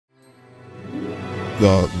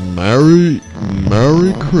the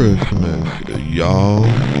Merry Christmas, y'all.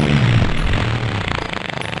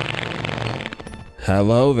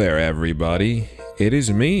 Hello there, everybody. It is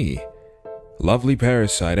me, Lovely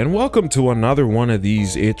Parasite, and welcome to another one of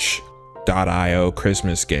these itch.io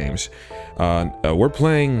Christmas games. We're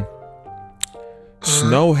playing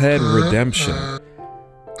SNOWHEAD Redemption.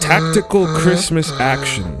 Tactical Christmas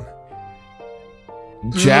action.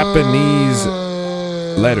 Japanese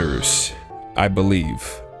letters, I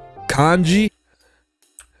believe. Kanji?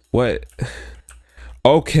 What?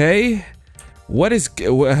 Okay. What is...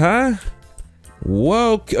 huh?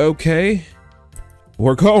 Whoa, okay.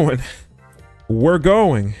 We're going. We're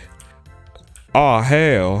going. Aw,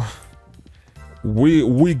 hell.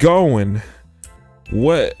 We going.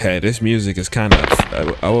 What? Hey, this music is kind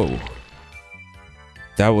of... oh.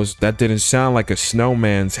 That didn't sound like a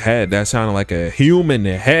snowman's head. That sounded like a human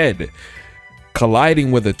head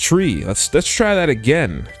colliding with a tree. Let's try that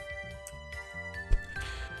again.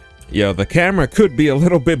 Yo, the camera could be a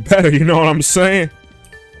little bit better, you know what I'm saying?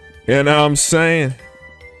 You know what I'm saying?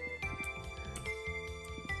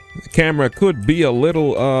 The camera could be a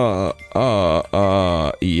little,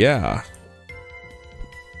 yeah.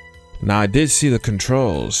 Now, I did see the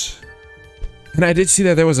controls. And I did see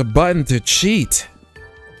that there was a button to cheat.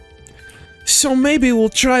 So maybe we'll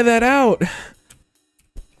try that out.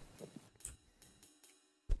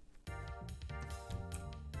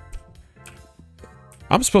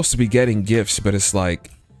 I'm supposed to be getting gifts, but it's like...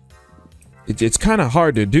 It's kind of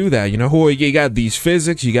hard to do that, you know? You got these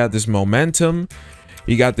physics, you got this momentum,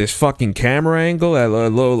 you got this fucking camera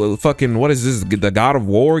angle, fucking, what is this, the God of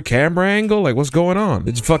War camera angle? Like, what's going on?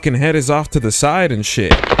 Its fucking head is off to the side and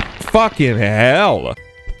shit. Fucking hell.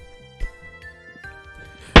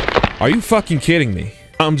 Are you fucking kidding me?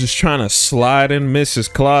 I'm just trying to slide in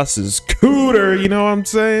Mrs. Claus's COOTER, you know what I'm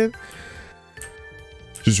saying?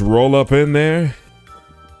 Just roll up in there.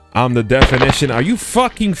 I'm the definition. Are you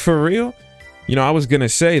fucking for real? You know, I was gonna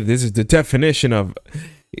say this is the definition of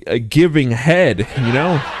a giving head, you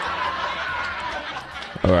know?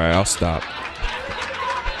 Alright, I'll stop.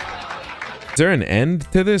 Is there an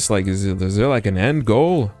end to this? Like, is there like an end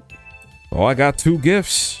goal? Oh, I got 2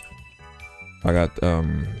 gifts. I got,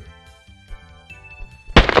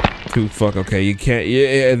 okay, you can't,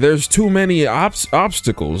 yeah, there's too many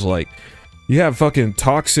obstacles. Like, you have fucking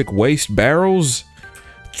toxic waste barrels,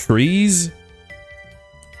 trees.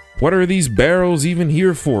 What are these barrels even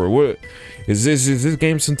here for? What is this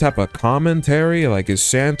game some type of commentary? Like, is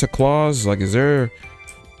Santa Claus, like, is there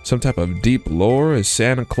some type of deep lore? Is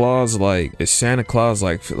Santa Claus like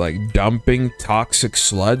dumping toxic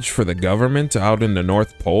sludge for the government out in the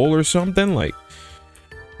North Pole or something? Like,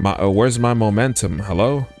 where's my momentum?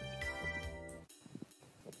 Hello?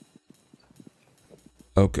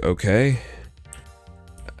 Okay.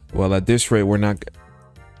 Well, at this rate, we're not...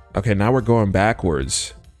 Okay, now we're going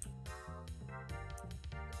backwards.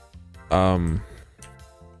 Oh,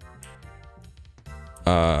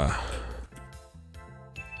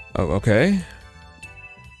 okay.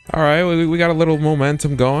 All right, we got a little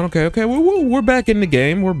momentum going. Okay, we're back in the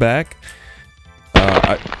game. We're back.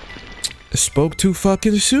 I spoke too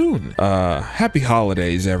fucking soon. Happy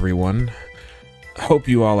holidays, everyone. Hope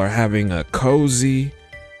you all are having a cozy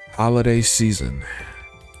holiday season.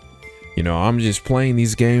 You know, I'm just playing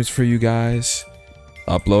these games for you guys,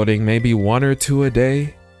 uploading maybe 1 or 2 a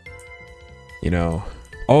day. You know,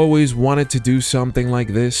 always wanted to do something like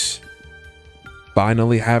this.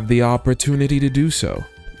 Finally have the opportunity to do so.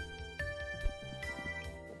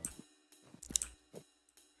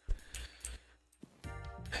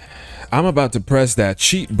 I'm about to press that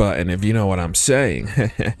cheat button, if you know what I'm saying.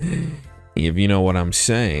 If you know what I'm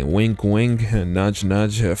saying. Wink, wink, nudge,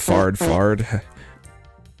 nudge, fard, fard.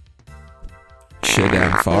 Shit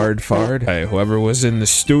and fard. Hey, whoever was in the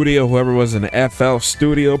studio, whoever was in the FL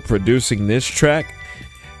studio producing this track,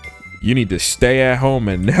 you need to stay at home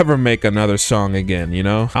and never make another song again, you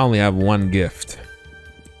know? I only have 1 gift.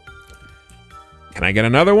 Can I get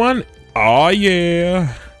another one? Oh,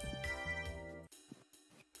 yeah.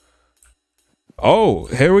 Oh,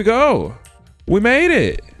 here we go. We made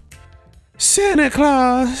it. Santa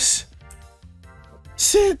Claus.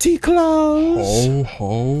 Santa Claus. Ho,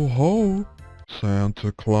 ho, ho.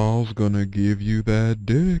 Santa Claus gonna give you that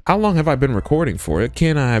dick. How long have I been recording for? It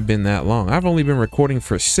can't have been that long. I've only been recording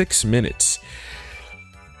for 6 minutes.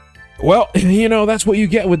 Well, you know, that's what you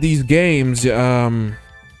get with these games. How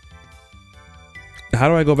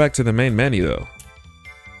do I go back to the main menu, though?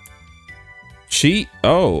 Cheat?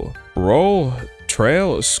 Oh. Roll?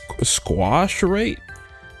 Trail? Squash rate?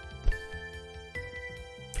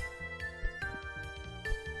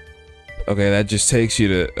 Okay, that just takes you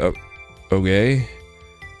to... okay.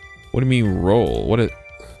 What do you mean roll? What do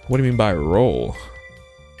you mean by roll?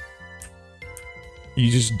 You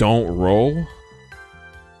just don't roll?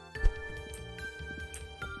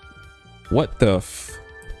 What the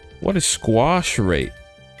what is squash rate?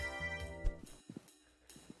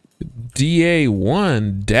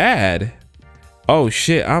 DA1, dad? Oh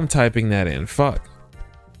shit, I'm typing that in. Fuck.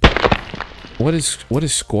 What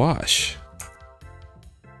is squash?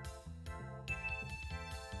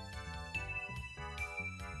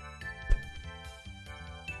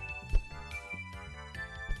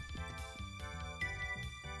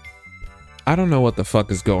 I don't know what the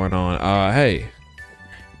fuck is going on. Hey.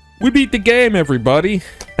 We beat the game, everybody.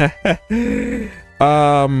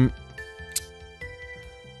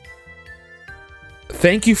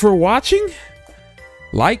 Thank you for watching.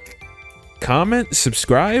 Like, comment,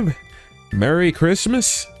 subscribe. Merry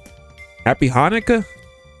Christmas. Happy Hanukkah.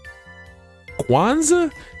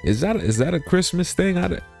 Kwanzaa? Is that a Christmas thing?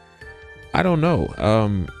 I don't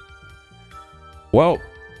know. Well,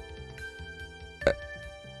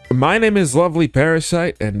 my name is Lovely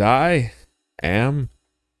Parasite, and I am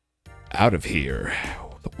out of here.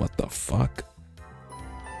 What the fuck?